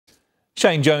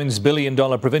Shane Jones'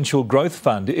 billion-dollar provincial growth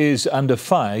fund is under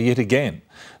fire yet again.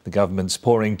 The government's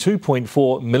pouring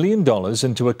 $2.4 million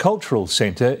into a cultural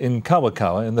centre in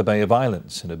Kawakawa in the Bay of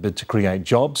Islands in a bid to create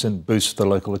jobs and boost the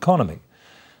local economy.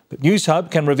 But Newshub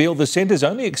can reveal the centre is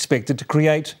only expected to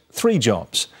create 3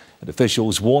 jobs. And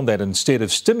officials warn that instead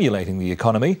of stimulating the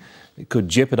economy, it could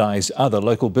jeopardise other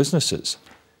local businesses.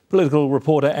 Political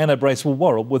reporter Anna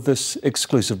Bracewell-Worrell with this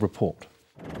exclusive report.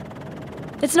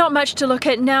 It's not much to look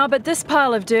at now, but this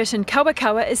pile of dirt in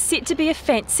Kawakawa is set to be a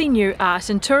fancy new art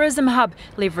and tourism hub,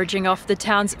 leveraging off the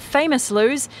town's famous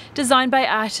loos, designed by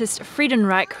artist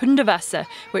Friedenreich Hundewasser,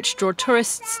 which draw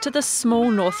tourists to the small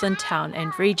northland town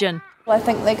and region. I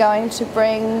think they're going to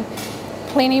bring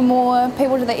plenty more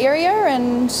people to the area,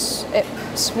 and it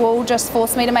will just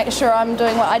force me to make sure I'm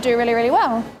doing what I do really, really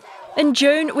well. In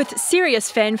June, with serious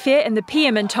fanfare and the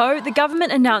PM in tow, the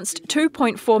government announced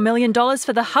 $2.4 million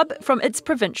for the hub from its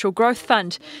provincial growth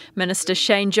fund. Minister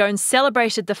Shane Jones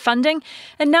celebrated the funding,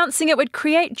 announcing it would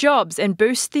create jobs and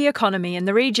boost the economy in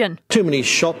the region. Too many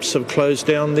shops have closed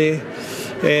down there,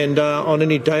 and on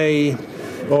any day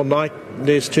or night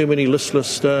there's too many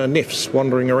listless nefs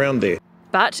wandering around there.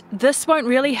 But this won't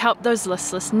really help those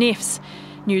listless nefs.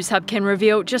 Newshub can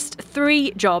reveal just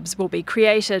 3 jobs will be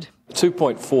created.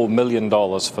 $2.4 million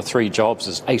for 3 jobs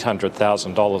is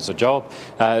 $800,000 a job.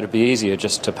 It'd be easier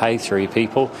just to pay 3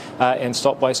 people and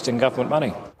stop wasting government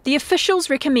money. The officials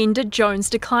recommended Jones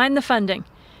decline the funding.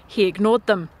 He ignored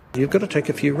them. You've got to take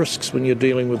a few risks when you're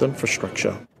dealing with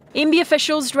infrastructure. MB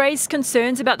officials raised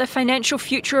concerns about the financial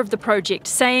future of the project,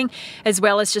 saying, as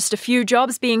well as just a few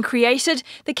jobs being created,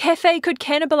 the cafe could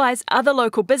cannibalise other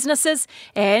local businesses,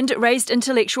 and raised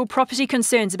intellectual property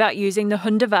concerns about using the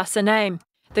Hundewasser name.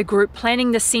 The group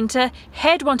planning the centre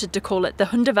had wanted to call it the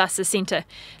Hundewasser Centre.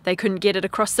 They couldn't get it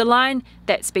across the line.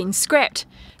 That's been scrapped.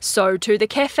 So too the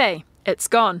cafe. It's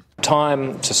gone.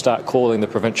 Time to start calling the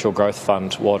Provincial Growth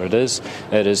Fund what it is.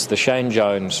 It is the Shane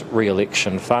Jones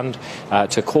re-election fund.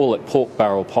 To call it pork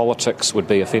barrel politics would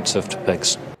be offensive to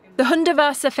pigs. The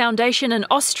Hundewasser Foundation in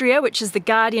Austria, which is the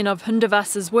guardian of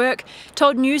Hundewasser's work,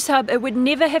 told Newshub it would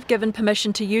never have given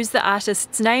permission to use the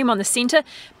artist's name on the centre,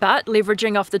 but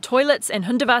leveraging off the toilets and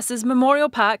Hundewasser's Memorial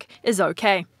Park is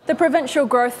okay. The Provincial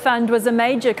Growth Fund was a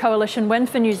major coalition win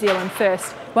for New Zealand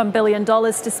First, $1 billion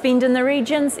to spend in the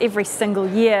regions every single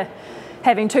year.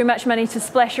 Having too much money to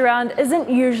splash around isn't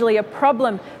usually a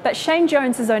problem, but Shane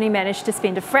Jones has only managed to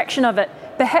spend a fraction of it,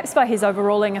 perhaps by his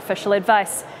overruling official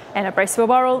advice. Anna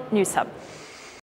Bracewell-Worrell, Newshub.